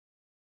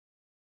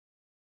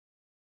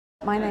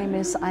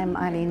I'm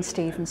Eileen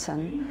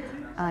Stevenson.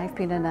 I've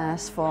been a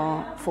nurse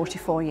for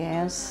 44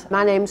 years.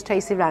 My name's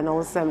Tracy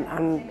Reynolds and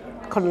I'm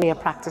currently a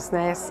practice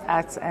nurse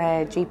at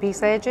GP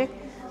surgery.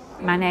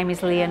 My name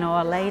is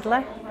Leonore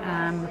Laidler.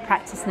 I'm a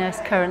practice nurse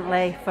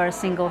currently for a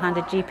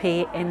single-handed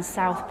GP in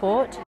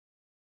Southport.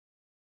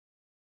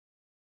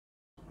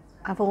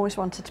 I've always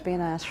wanted to be a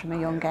nurse from a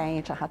young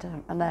age. I had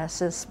a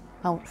nurse's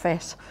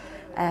outfit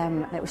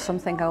and it was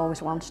something I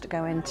always wanted to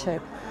go into.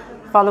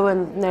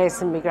 Following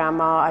nursing my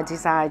grandma, I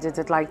decided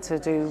I'd like to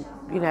do,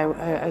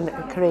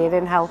 a career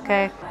in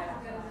healthcare.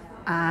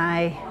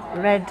 I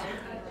read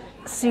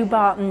Sue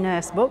Barton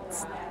nurse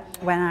books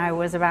when I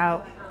was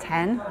about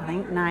 10, I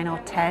think 9 or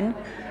 10,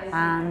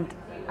 and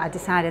I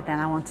decided then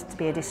I wanted to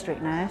be a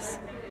district nurse.